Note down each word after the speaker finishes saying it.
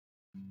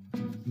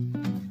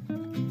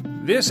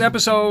This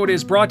episode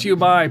is brought to you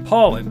by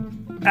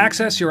Pollen.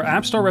 Access your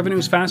App Store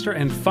revenues faster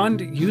and fund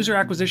user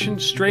acquisition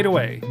straight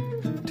away.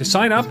 To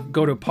sign up,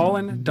 go to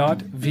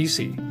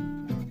pollen.vc.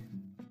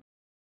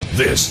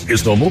 This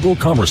is the Mobile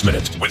Commerce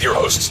Minute with your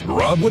hosts,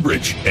 Rob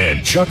Woodbridge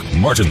and Chuck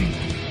Martin.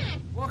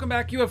 Welcome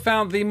back. You have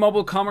found the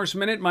Mobile Commerce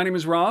Minute. My name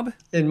is Rob.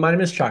 And my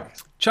name is Chuck.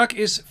 Chuck,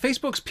 is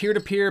Facebook's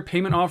peer-to-peer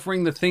payment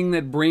offering the thing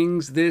that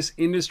brings this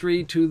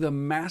industry to the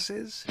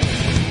masses?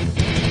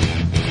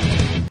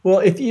 Well,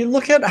 if you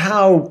look at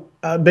how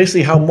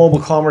basically how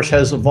mobile commerce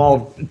has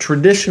evolved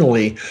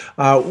traditionally,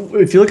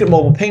 if you look at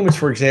mobile payments,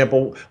 for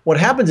example, what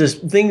happens is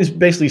things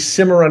basically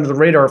simmer under the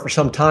radar for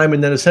some time,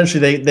 and then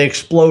essentially they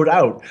explode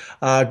out.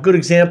 Good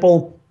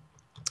example.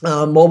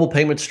 Mobile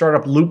payment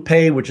startup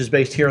LoopPay, which is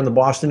based here in the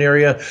Boston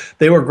area,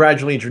 they were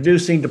gradually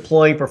introducing,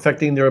 deploying,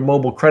 perfecting their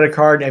mobile credit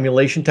card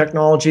emulation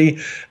technology.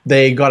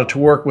 They got it to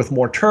work with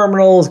more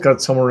terminals,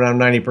 got somewhere around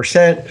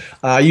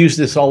 90%, used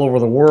this all over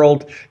the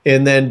world,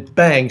 and then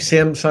bang,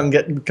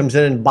 Samsung comes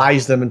in and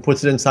buys them and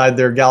puts it inside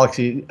their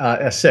Galaxy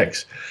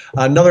S6.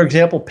 Another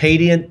example,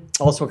 Paydiant,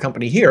 also a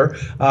company here,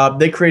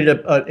 they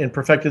created and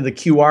perfected the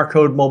QR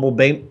code mobile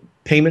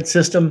payment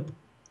system.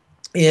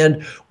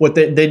 And what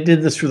they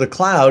did this through the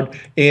cloud,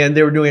 and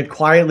they were doing it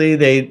quietly.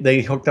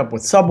 They hooked up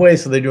with Subway,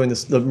 so they're doing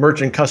this, the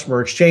merchant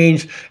customer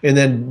exchange, and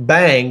then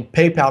bang,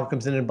 PayPal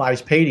comes in and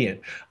buys Paydiant.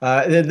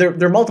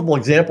 There are multiple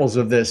examples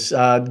of this.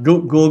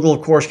 Google,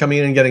 of course, coming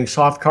in and getting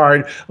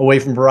SoftCard away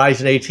from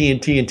Verizon,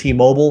 AT&T, and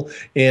T-Mobile,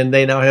 and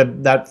they now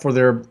have that for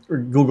their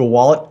Google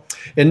Wallet.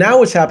 And now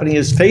what's happening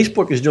is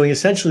Facebook is doing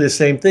essentially the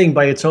same thing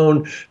by its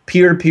own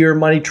peer-to-peer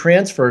money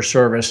transfer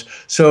service.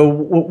 So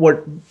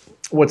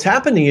what's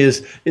happening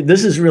is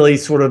this is really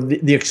sort of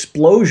the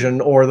explosion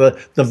or the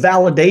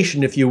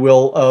validation, if you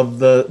will, of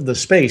the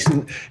space.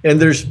 And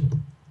there's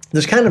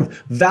kind of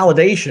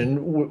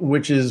validation,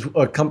 which is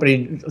a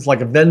company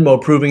like a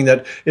Venmo proving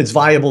that it's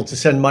viable to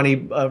send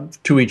money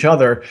to each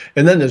other.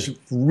 And then there's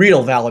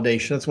real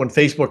validation. That's when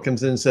Facebook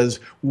comes in and says,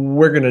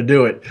 we're going to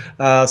do it.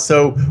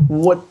 So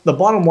what the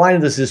bottom line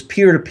of this is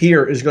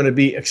peer-to-peer is going to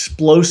be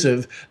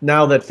explosive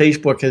now that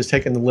Facebook has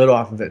taken the lid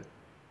off of it.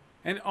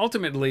 And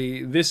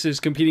ultimately, this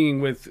is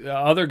competing with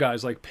other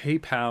guys like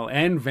PayPal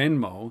and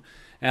Venmo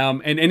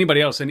and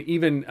anybody else, and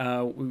even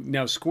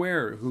now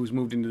Square, who's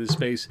moved into this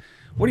space.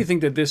 What do you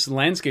think that this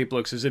landscape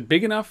looks? Is it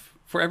big enough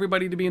for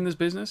everybody to be in this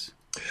business?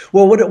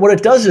 Well, what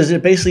it does is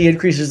it basically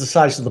increases the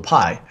size of the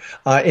pie,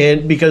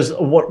 and because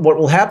what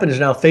will happen is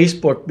now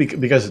Facebook,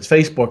 because it's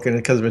Facebook and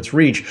because of its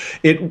reach,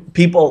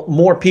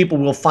 more people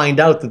will find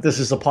out that this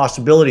is a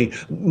possibility.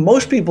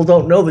 Most people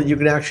don't know that you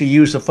can actually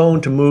use a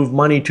phone to move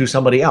money to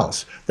somebody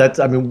else.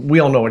 I mean, we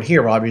all know it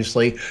here,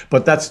 obviously,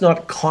 but that's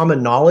not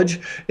common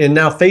knowledge. And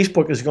now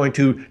Facebook is going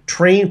to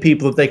train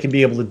people that they can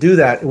be able to do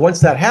that. And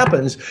once that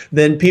happens,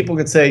 then people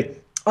can say,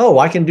 oh,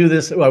 I can do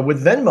this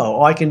with Venmo.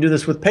 Oh, I can do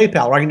this with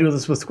PayPal. Or I can do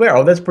this with Square.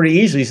 Oh, that's pretty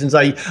easy since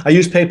I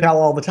use PayPal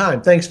all the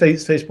time. Thanks,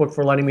 Facebook,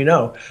 for letting me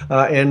know.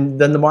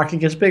 And then the market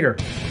gets bigger.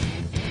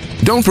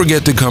 Don't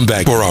forget to come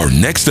back for our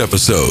next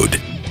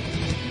episode.